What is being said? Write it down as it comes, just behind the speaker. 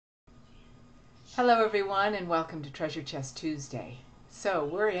Hello everyone and welcome to Treasure Chest Tuesday. So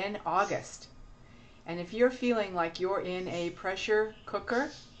we're in August, and if you're feeling like you're in a pressure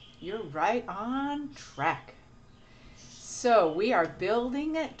cooker, you're right on track. So we are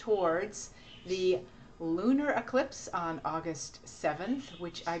building towards the lunar eclipse on August 7th,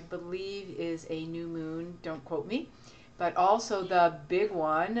 which I believe is a new moon, don't quote me, but also the big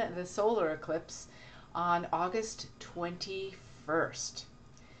one, the solar eclipse on August 21st.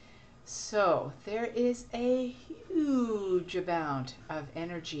 So there is a huge amount of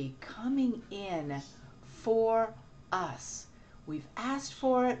energy coming in for us. We've asked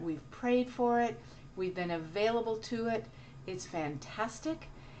for it, we've prayed for it, we've been available to it. It's fantastic,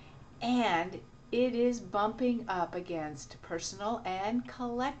 and it is bumping up against personal and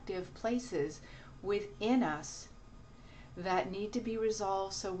collective places within us that need to be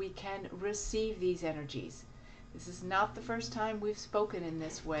resolved so we can receive these energies. This is not the first time we've spoken in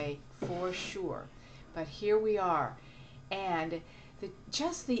this way, for sure. But here we are. And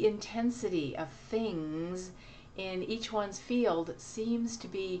just the intensity of things in each one's field seems to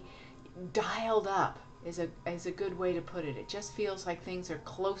be dialed up, is a good way to put it. It just feels like things are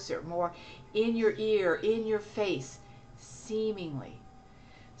closer, more in your ear, in your face, seemingly.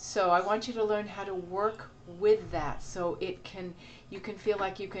 So I want you to learn how to work with that so you can feel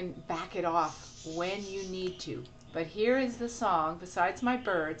like you can back it off when you need to. But here is the song. Besides my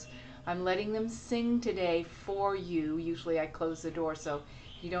birds, I'm letting them sing today for you. Usually I close the door so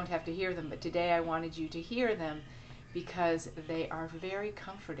you don't have to hear them, but today I wanted you to hear them because they are very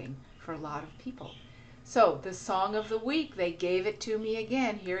comforting for a lot of people. So the song of the week, they gave it to me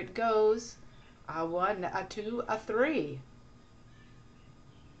again. Here it goes. A one, a two, a three.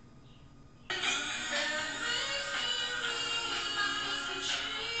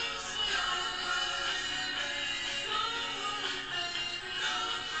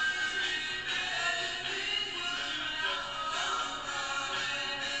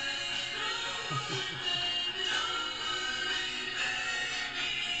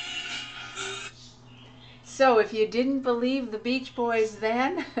 So if you didn't believe the Beach Boys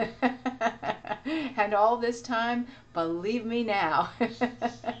then, and all this time, believe me now.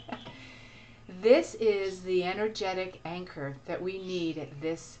 This is the energetic anchor that we need at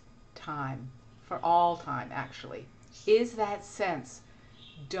this time, for all time actually, is that sense,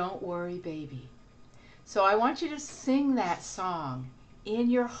 don't worry baby. So I want you to sing that song in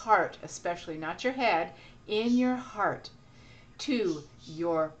your heart, especially, not your head, in your heart, to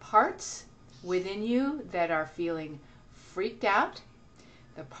your parts within you that are feeling freaked out,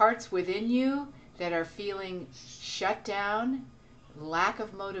 the parts within you that are feeling shut down, lack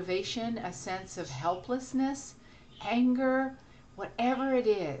of motivation, a sense of helplessness, anger, whatever it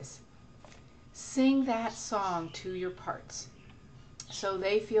is. Sing that song to your parts so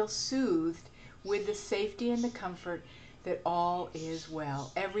they feel soothed with the safety and the comfort that all is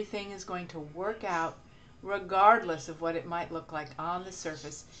well. Everything is going to work out regardless of what it might look like on the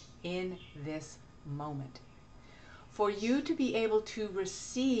surface in this moment. For you to be able to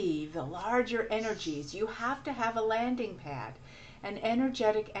receive the larger energies, you have to have a landing pad, an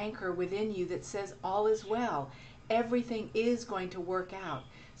energetic anchor within you that says all is well. Everything is going to work out.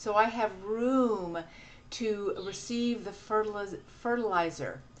 So I have room to receive the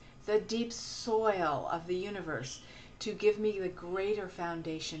fertilizer, the deep soil of the universe, to give me the greater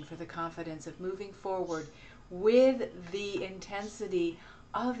foundation for the confidence of moving forward with the intensity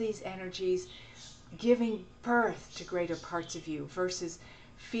of these energies, giving birth to greater parts of you versus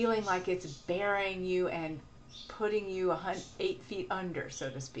feeling like it's burying you and putting you 8 feet under, so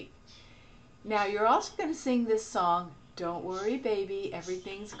to speak. Now you're also going to sing this song, Don't Worry Baby,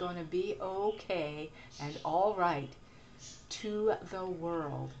 Everything's Going to Be Okay and All Right, to the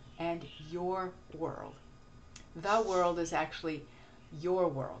world and your world. The world is actually your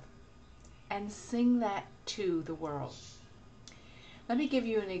world. And sing that to the world. Let me give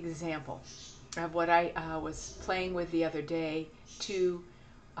you an example of what I was playing with the other day to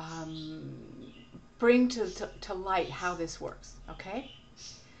bring to light how this works, okay?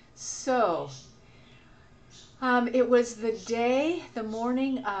 So, it was the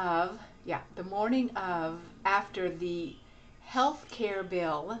morning of after the health care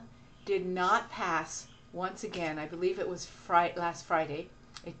bill did not pass once again. I believe it was last Friday.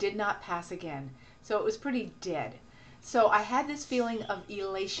 It did not pass again. So it was pretty dead. So I had this feeling of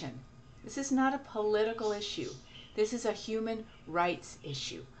elation. This is not a political issue. This is a human rights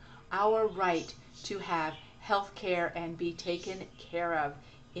issue. Our right to have health care and be taken care of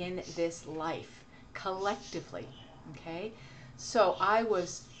in this life, collectively, okay? So I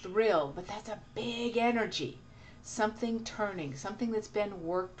was thrilled, but that's a big energy. Something turning, something that's been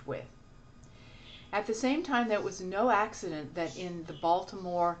worked with. At the same time, there was no accident that in the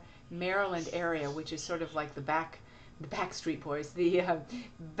Baltimore, Maryland area, which is sort of like the Backstreet Boys, the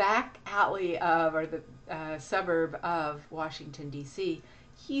back alley of, or the suburb of Washington, D.C.,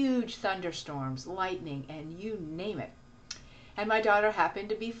 huge thunderstorms, lightning, and you name it. And my daughter happened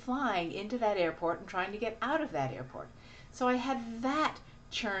to be flying into that airport and trying to get out of that airport. So I had that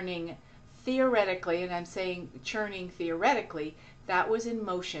churning theoretically, and I'm saying churning theoretically, that was in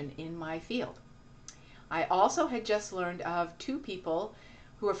motion in my field. I also had just learned of two people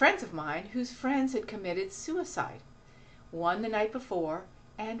who were friends of mine whose friends had committed suicide. One the night before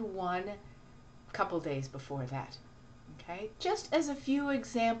and one a couple days before that. Okay? Just as a few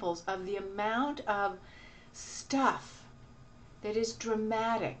examples of the amount of stuff that is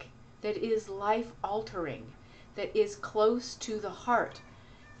dramatic, that is life-altering, that is close to the heart,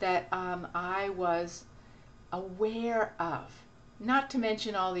 that I was aware of. Not to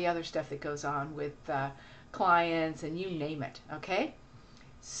mention all the other stuff that goes on with clients and you name it, okay?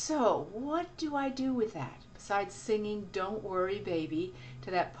 So what do I do with that? Besides singing Don't Worry Baby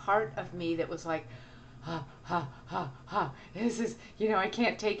to that part of me that was like, ha, ha, ha, ha, this is, I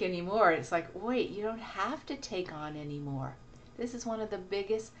can't take any more. It's like, wait, you don't have to take on anymore. This is one of the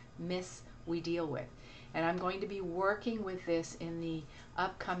biggest myths we deal with. And I'm going to be working with this in the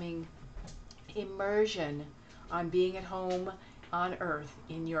upcoming immersion on being at home on Earth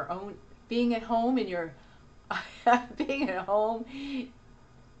in your own, being at home in your, being at home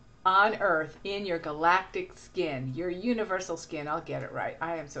on Earth in your galactic skin, your universal skin. I'll get it right.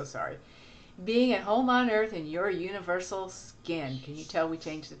 I am so sorry. Being at home on Earth in your universal skin. Can you tell we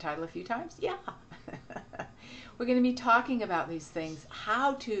changed the title a few times? Yeah. We're going to be talking about these things,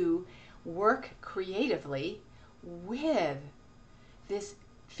 how to work creatively with this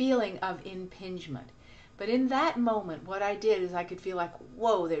feeling of impingement. But in that moment, what I did is I could feel like,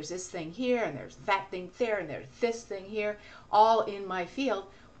 whoa, there's this thing here, and there's that thing there, and there's this thing here, all in my field.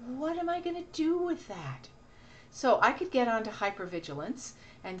 What am I going to do with that? So I could get onto hypervigilance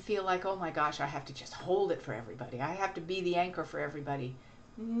and feel like, oh my gosh, I have to just hold it for everybody. I have to be the anchor for everybody.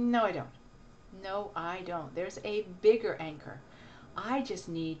 No, I don't. No, I don't. There's a bigger anchor. I just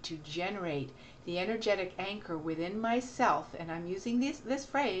need to generate the energetic anchor within myself, and I'm using this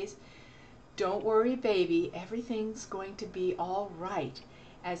phrase, don't worry, baby, everything's going to be all right,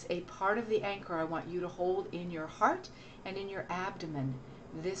 as a part of the anchor I want you to hold in your heart and in your abdomen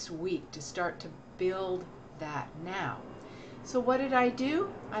this week to start to build that now. So what did I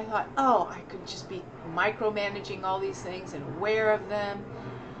do? I thought, oh, I could just be micromanaging all these things and aware of them.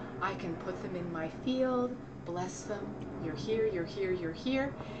 I can put them in my field, bless them. You're here, you're here, you're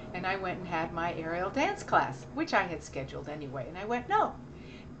here. And I went and had my aerial dance class, which I had scheduled anyway. And I went, no,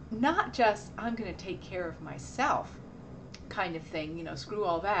 not just I'm going to take care of myself kind of thing, screw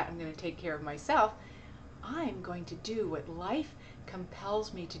all that, I'm going to take care of myself. I'm going to do what life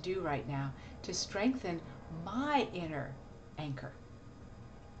compels me to do right now to strengthen my inner anchor,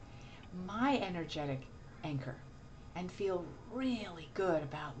 my energetic anchor, and feel really good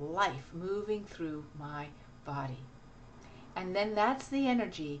about life moving through my body. And then that's the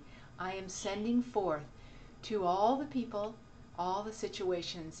energy I am sending forth to all the people, all the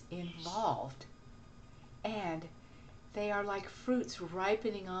situations involved. And they are like fruits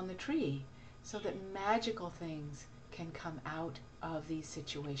ripening on the tree so that magical things can come out of these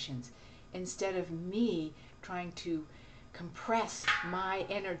situations instead of me trying to compress my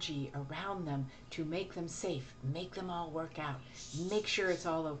energy around them to make them safe, make them all work out, make sure it's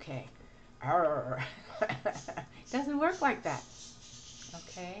all okay. It doesn't work like that.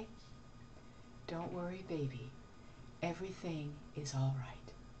 Okay? Don't worry, baby. Everything is all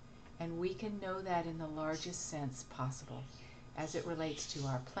right. And we can know that in the largest sense possible as it relates to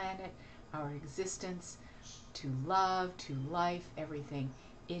our planet, our existence, to love, to life, everything.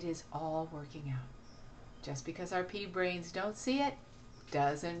 It is all working out. Just because our pea brains don't see it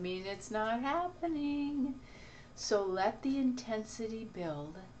doesn't mean it's not happening. So let the intensity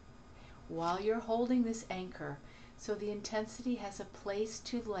build while you're holding this anchor, so the intensity has a place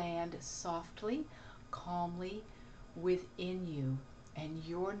to land softly, calmly within you, and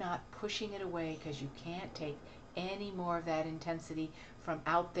you're not pushing it away because you can't take any more of that intensity from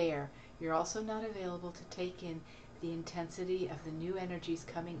out there. You're also not available to take in the intensity of the new energies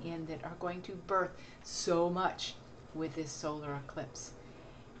coming in that are going to birth so much with this solar eclipse,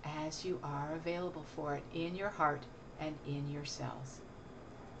 as you are available for it in your heart and in your cells.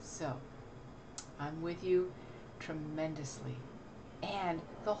 So, I'm with you tremendously. And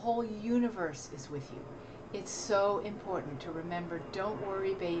the whole universe is with you. It's so important to remember, don't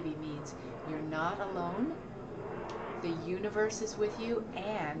worry, baby means you're not alone. The universe is with you,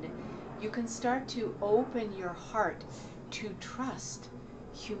 and you can start to open your heart to trust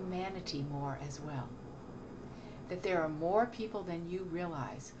humanity more as well. That there are more people than you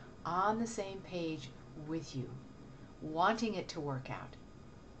realize on the same page with you, wanting it to work out,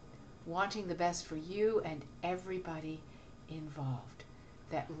 wanting the best for you and everybody involved,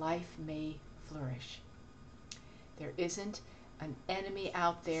 that life may flourish. There isn't an enemy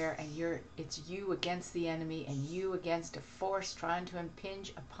out there, and it's you against the enemy and you against a force trying to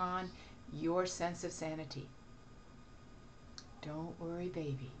impinge upon your sense of sanity. Don't worry,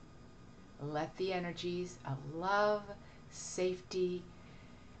 baby. Let the energies of love, safety,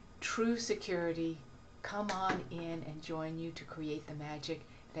 true security come on in and join you to create the magic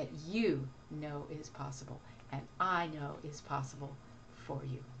that you know is possible and I know is possible for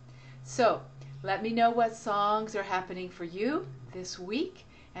you. So let me know what songs are happening for you this week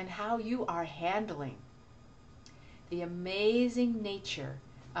and how you are handling the amazing nature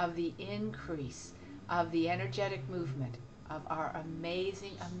of the increase of the energetic movement of our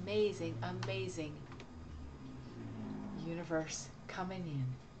amazing, amazing, amazing universe coming in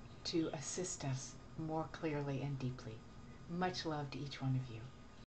to assist us more clearly and deeply. Much love to each one of you.